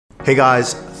Hey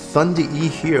guys, Thunder E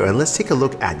here, and let's take a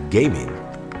look at gaming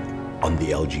on the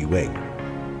LG Wing.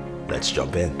 Let's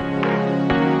jump in.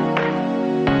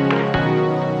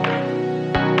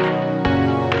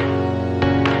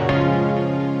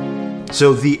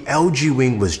 So the LG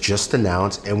Wing was just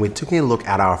announced, and we're taking a look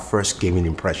at our first gaming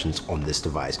impressions on this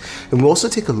device. And we'll also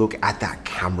take a look at that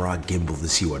camera gimbal to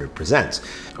see what it presents.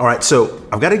 All right, so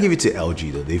I've got to give it to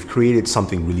LG though. They've created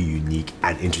something really unique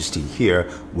and interesting here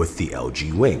with the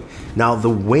LG Wing. Now the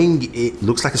Wing, it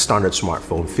looks like a standard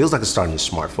smartphone, feels like a standard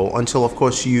smartphone until of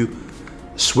course you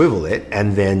swivel it,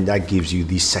 and then that gives you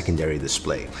the secondary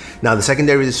display. Now the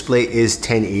secondary display is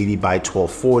 1080 by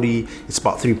 1240. It's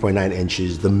about 3.9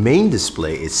 inches. The main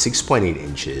display is 6.8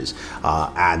 inches,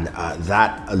 and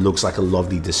that looks like a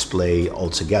lovely display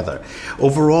altogether.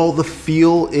 Overall, the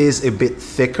feel is a bit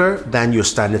thicker than your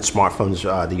standard smartphones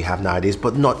that you have nowadays,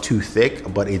 but not too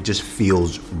thick, but it just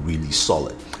feels really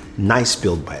solid. Nice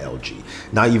build by LG.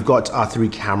 Now you've got 3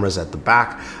 cameras at the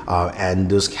back, and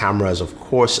those cameras of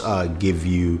course give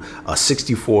you a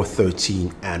 64,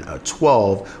 13, and a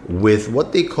 12 with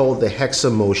what they call the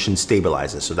hexa motion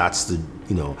stabilizer. So that's the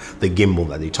the gimbal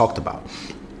that they talked about.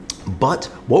 But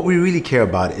what we really care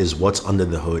about is what's under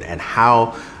the hood and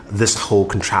how this whole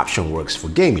contraption works for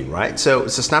gaming, right? So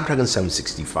it's a Snapdragon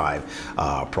 765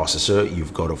 processor.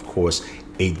 You've got, of course,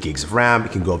 8 gigs of RAM.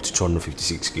 It can go up to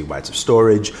 256 gigabytes of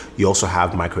storage. You also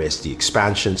have micro SD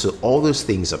expansion. So all those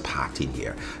things are packed in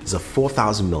here. It's a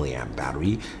 4,000 milliamp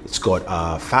battery. It's got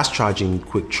fast charging,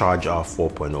 quick charge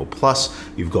 4.0 plus.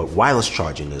 You've got wireless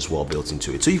charging as well built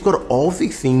into it. So you've got all the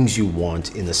things you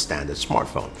want in a standard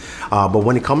smartphone. But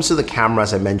when it comes to the camera,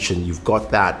 as I mentioned, you've got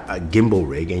that gimbal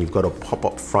rig, and you've got a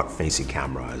pop-up front-facing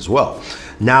camera as well.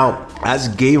 Now, as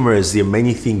gamers, there are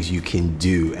many things you can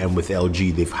do, and with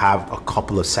LG, they have a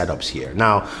couple of setups here.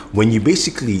 Now, when you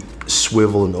basically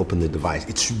swivel and open the device,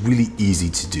 it's really easy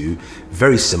to do,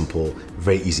 very simple,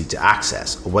 very easy to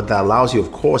access. What that allows you,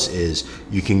 of course, is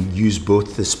you can use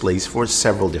both displays for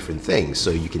several different things. So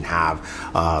you can have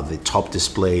the top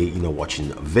display,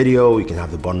 watching a video. You can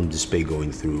have the bottom display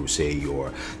going through, say,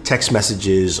 your text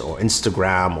messages or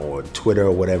Instagram or Twitter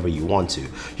or whatever you want to.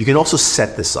 You can also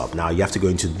set this up. Now you have to go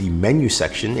into the menu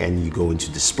section and you go into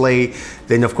display.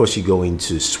 Then of course you go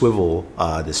into swivel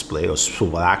display or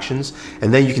swivel actions,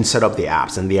 and then you can set up the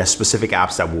apps, and there are specific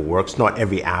apps that will work. Not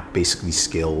every app basically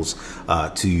scales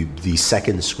to the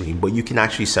second screen, but you can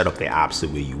actually set up the apps the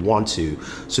way you want to,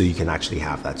 so you can actually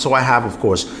have that. So I have, of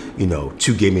course,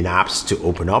 2 gaming apps to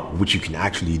open up, which you can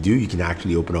actually do. You can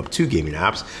actually open up 2 gaming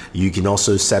apps. You can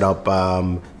also set up,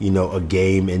 a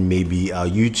game in maybe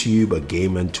YouTube, a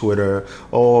game on Twitter,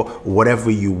 or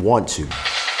whatever you want to.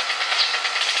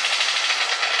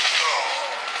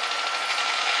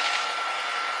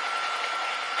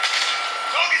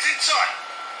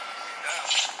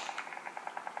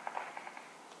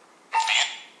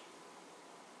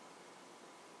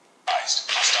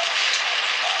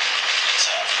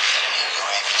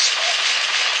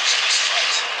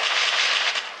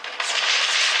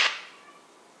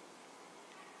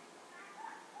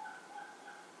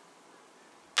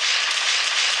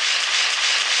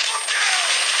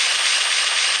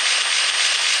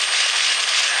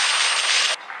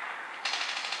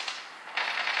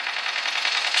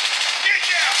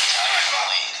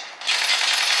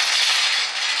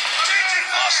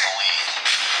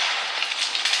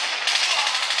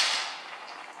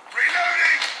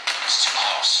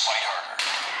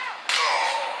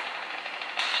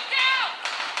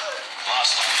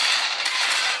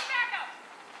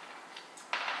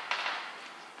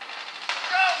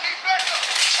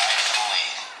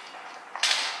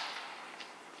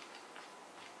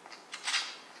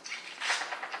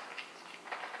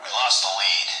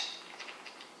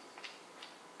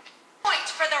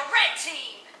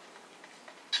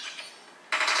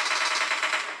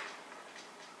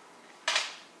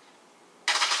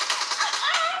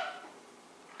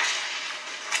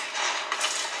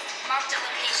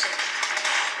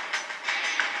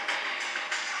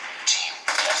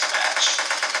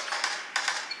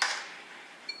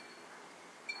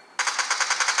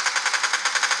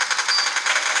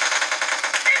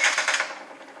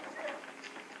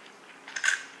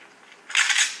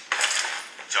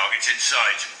 Target's in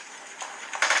sight.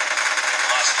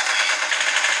 Lost the lead.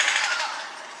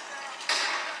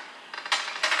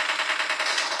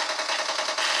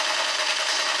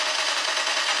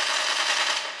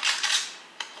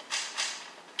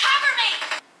 Cover me!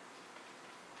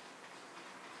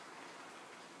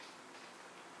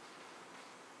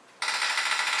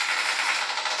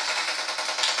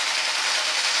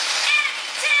 Enemy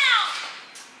down!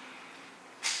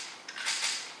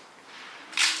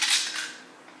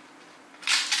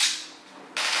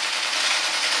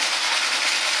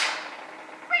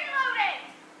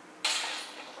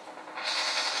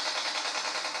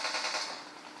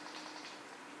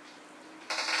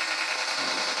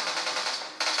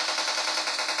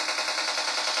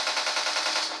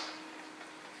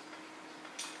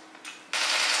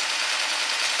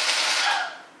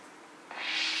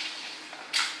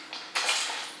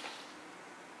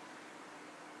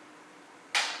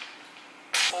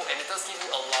 and it does give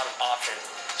you a lot of options.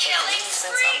 Killing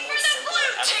spree for the blue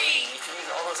I don't team! really need to use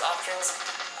all those options.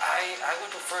 I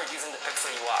would prefer using the Pixel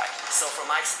UI. So from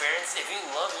my experience, if you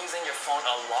love using your phone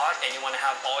a lot and you want to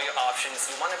have all your options,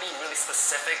 you want to be really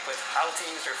specific with how to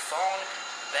use your phone,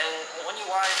 then One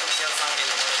UI from Samsung is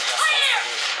one of the best ones for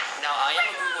you. Now, I am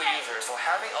a Google user, so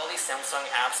having all these Samsung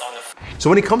apps on the So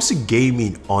when it comes to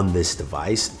gaming on this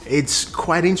device, it's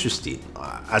quite interesting.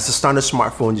 As a standard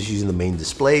smartphone just using the main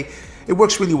display, it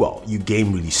works really well. You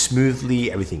game really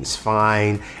smoothly, everything's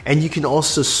fine, and you can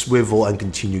also swivel and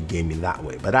continue gaming that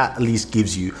way. But that at least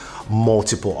gives you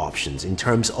multiple options in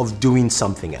terms of doing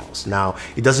something else. Now,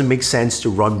 it doesn't make sense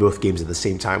to run both games at the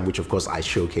same time, which of course I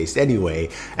showcased anyway,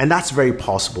 and that's very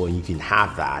possible and you can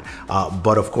have that.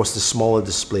 But of course, the smaller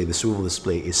display, the swivel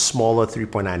display is smaller,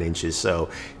 3.9 inches, so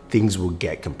things will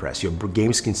get compressed. Your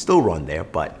games can still run there,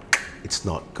 but it's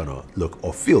not gonna look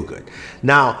or feel good.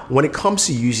 Now, when it comes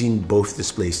to using both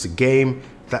displays to game,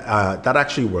 that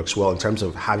actually works well in terms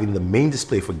of having the main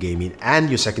display for gaming and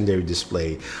your secondary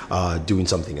display doing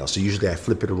something else. So usually I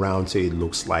flip it around so it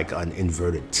looks like an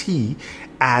inverted T,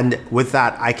 and with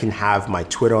that I can have my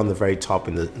Twitter on the very top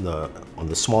on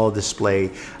the smaller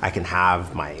display. I can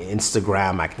have my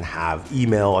Instagram, I can have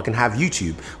email, I can have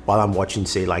YouTube while I'm watching,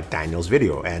 say, like Daniel's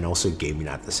video, and also gaming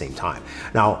at the same time.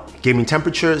 Now, gaming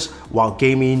temperatures, while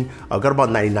gaming, I got about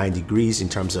 99 degrees in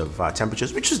terms of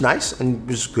temperatures, which is nice and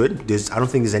was good. I don't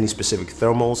think there's any specific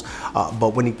thermals,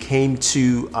 but when it came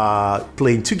to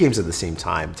playing two games at the same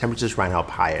time, temperatures ran up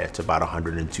higher to about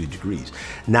 102 degrees.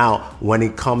 Now, when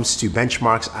it comes to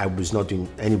benchmarks, I was not doing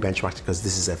any benchmarks because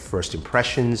this is at first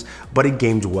impressions, but it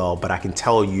gamed well. But I can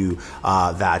tell you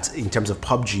that in terms of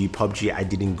PUBG, I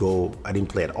didn't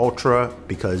play at Ultra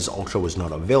because Ultra was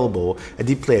not available. I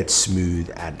did play at Smooth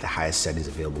at the highest settings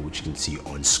available, which you can see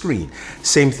on screen.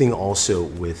 Same thing also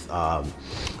with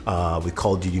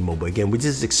Call of Duty Mobile, again, which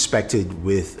is expected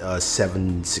with a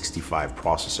 765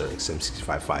 processor,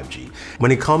 765 5G.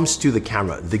 When it comes to the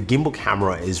camera, the gimbal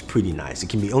camera is pretty nice. It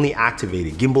can be only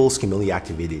activated, gimbals can be only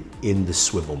activated in the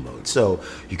swivel mode. So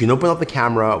you can open up the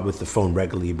camera with the phone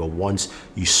regularly, but once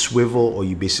you swivel or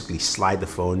you basically slide the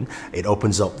phone, it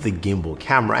opens up the gimbal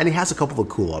camera, and it has a couple of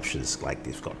cool options, like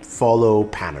it's got follow,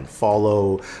 pan and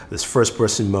follow, this first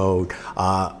person mode.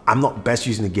 I'm not best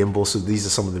using the gimbal, so these are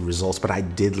some of the results, but I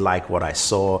did like what I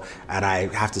saw, and I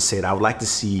have to say that I would like to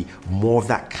see more of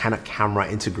that kind of camera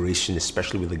integration,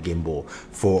 especially with the gimbal,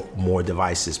 for more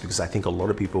devices, because I think a lot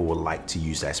of people would like to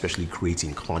use that, especially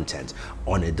creating content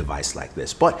on a device like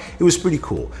this. But it was pretty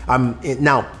cool.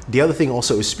 Now, the other thing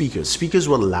also is speakers. Speakers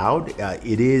were loud. I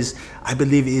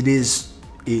believe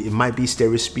it might be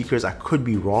stereo speakers. I could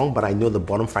be wrong, but I know the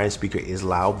bottom firing speaker is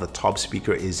loud. The top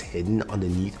speaker is hidden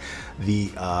underneath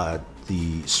the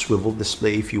swivel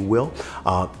display, if you will,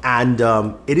 and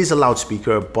it is a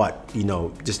loudspeaker, but you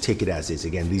know, just take it as is.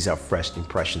 Again, these are fresh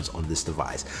impressions on this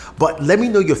device. But let me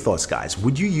know your thoughts, guys.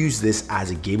 Would you use this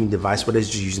as a gaming device, whether it's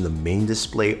just using the main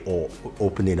display or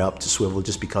open it up to swivel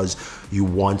just because you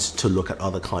want to look at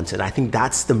other content? I think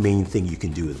that's the main thing you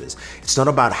can do with this. It's not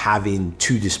about having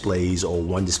two displays or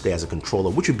one display as a controller,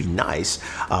 which would be nice,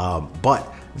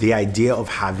 but the idea of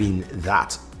having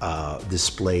that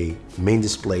main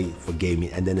display for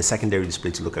gaming, and then a secondary display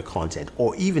to look at content,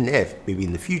 or even if maybe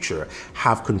in the future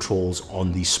have controls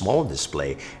on the small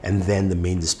display and then the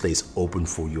main display is open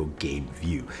for your game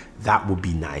view, that would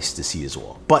be nice to see as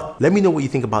well. But let me know what you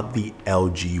think about the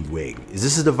LG Wing. Is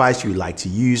this a device you would like to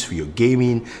use for your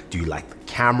gaming? Do you like the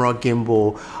camera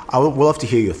gimbal? I would love to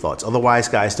hear your thoughts. Otherwise,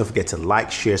 guys, don't forget to like,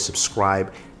 share,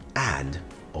 subscribe, and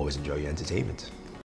always enjoy your entertainment.